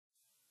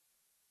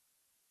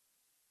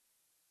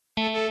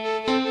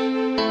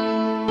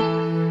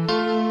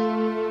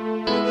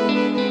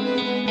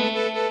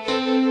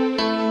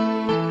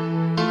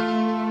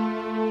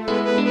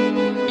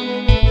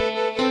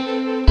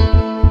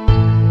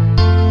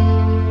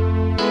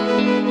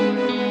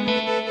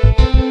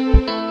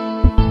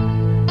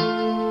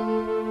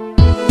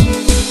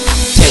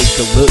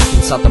look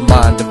inside the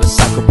mind of a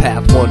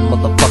psychopath, one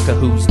motherfucker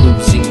who's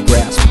losing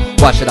grasp.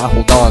 Why should I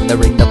hold on?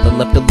 There ain't nothing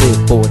left to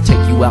live for.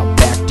 Take you out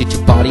back, ditch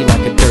your body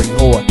like a dirty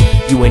whore.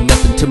 You ain't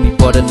nothing to me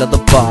but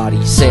another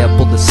body.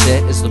 Sample the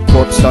scent as the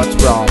corpse starts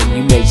rotting.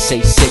 You may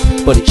say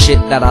sick, but it's shit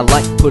that I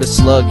like. Put a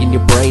slug in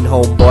your brain,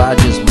 homeboy, I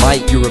just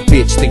might. You're a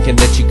bitch thinking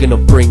that you're gonna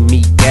bring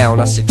me down.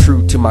 I said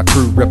true to my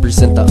crew,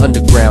 represent the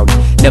underground.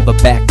 Never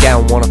back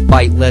down, wanna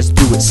fight, let's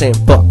do it. Saying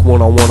fuck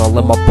one-on-one, I'll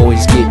let my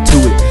boys get to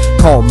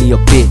it. Call me a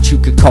bitch, you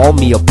could call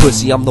me a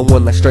pussy. I'm the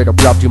one that straight up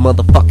robbed your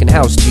motherfucking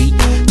house, G.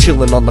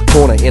 Chillin' on the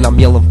corner and I'm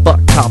yelling fuck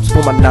cops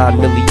for my 9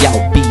 milli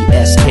out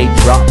BSK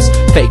drops.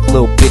 Fake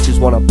little bitches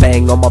wanna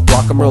bang on my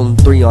block. I'm rolling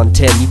 3 on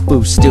 10, you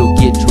fools still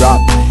get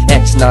dropped.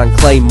 X9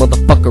 claim,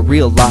 motherfucker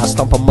realize.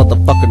 Stomp a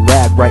motherfucking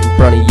rag right in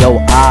front of your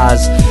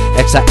eyes.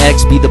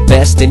 XIX be the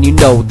best and you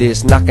know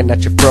this. Knocking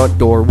at your front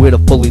door with a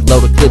fully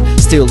loaded clip.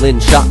 Still in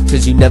shock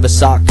cause you never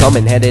saw it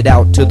coming. Headed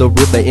out to the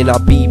river and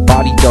I'll be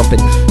body dumping.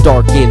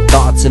 Dark in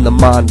thoughts in the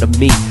mind of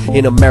me.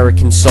 An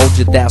American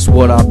soldier, that's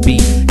what I be.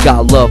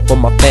 Got love for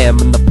my fam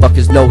and the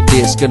fuckers know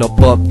this. Gonna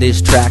bump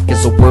this track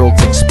as the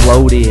world's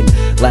exploding.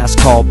 Last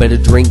call, better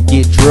drink,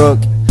 get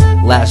drunk.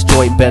 Last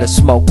joint, better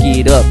smoke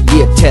it up.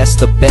 Yeah, test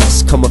the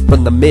best, coming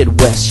from the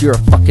Midwest. You're a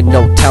fucking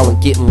no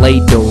talent, getting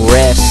laid to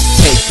rest.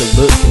 Take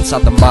a look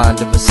inside the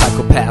mind of a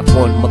psychopath,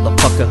 one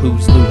motherfucker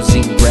who's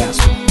losing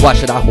grasp. Why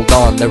should I hold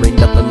on? There ain't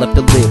nothing left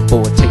to live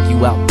for. Take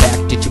you out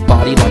back, ditch your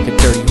body like a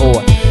dirty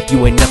whore.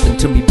 You ain't nothing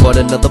to me but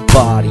another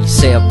body.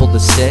 Sample the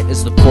scent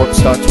as the corpse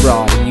starts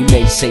rotting. You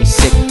may say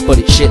sick, but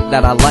it's shit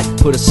that I like.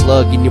 Put a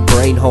slug in your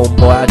brain,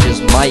 homeboy, I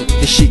just might.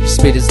 The shit you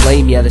spit is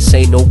lame, yeah, this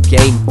ain't no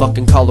game.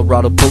 Fucking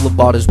Colorado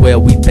Boulevard is where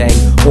we bang.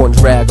 Orange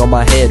rag on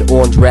my head,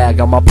 orange rag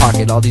on my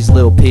pocket. All these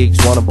little pigs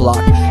wanna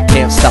block,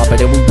 can't stop it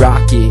and we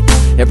rock it.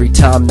 Every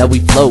time that we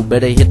flow,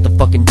 better hit the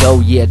fucking dough,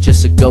 yeah,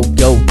 just a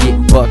go-go.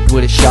 Getting fucked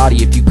with a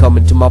shotty if you come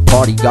into my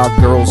party. Got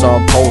girls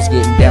on poles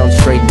getting down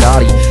straight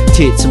naughty.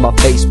 Tits in my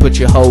face, put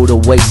your hoe to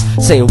waste.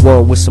 Saying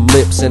one with some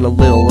lips and a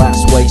little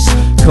ass waist.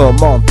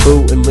 Come on,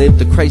 boo, and live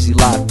the crazy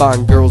life.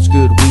 Find girls,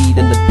 good weed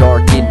in the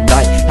dark at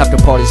night. After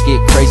parties get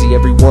crazy,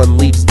 everyone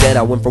leaves dead.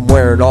 I went from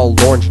wearing all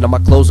orange, now my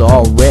clothes are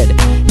all red.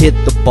 Hit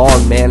the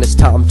bong, man, it's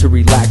time to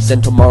relax.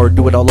 And tomorrow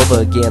do it all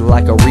over again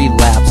like a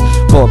relapse.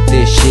 Bump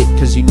this shit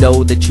cause you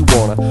know that you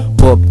wanna.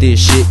 Bump this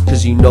shit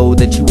cause you know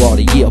that you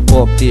oughta. Yeah,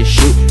 bump this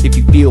shit if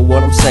you feel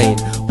what I'm saying.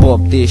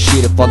 Bump this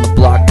shit if on the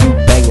block you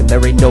bangin'.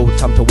 There ain't no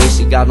time to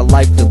waste, you got a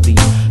life to lead.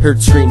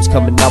 Heard screams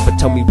coming out, but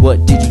tell me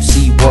what did you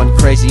see? One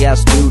crazy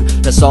ass dude,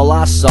 that's all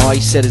I saw.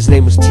 He said his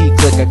name was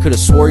T-Klick, I could've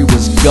swore he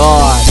was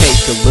God.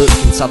 Take a look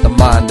inside the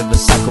mind of a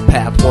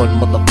psychopath, one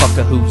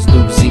motherfucker who's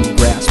losing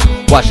grasp.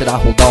 Why should I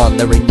hold on?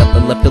 There ain't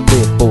nothing left to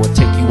live for.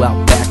 Take you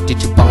out back,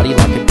 ditch your body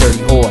like a dirty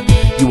whore.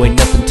 You ain't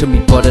nothing to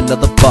me but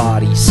another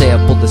body.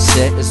 Sample the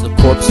scent as the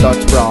corpse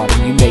starts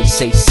rotting. You may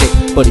say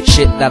sick, but it's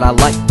shit that I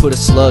like. Put a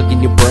slug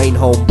in your brain,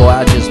 homeboy,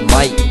 I just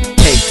might.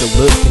 Take a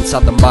look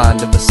inside the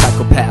mind of a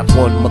psychopath,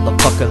 one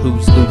motherfucker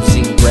who's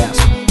losing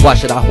grasp. Why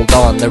should I hold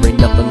on? There ain't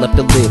nothing left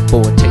to live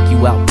for. Take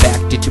you out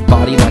back, ditch your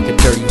body like a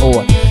dirty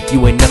whore.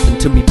 You ain't nothing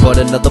to me but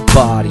another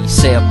body.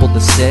 Sample the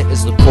scent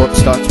as the corpse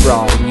starts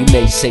rotting. You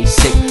may say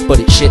sick, but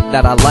it's shit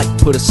that I like.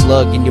 Put a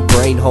slug in your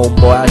brain,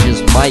 homeboy, I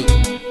just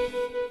might.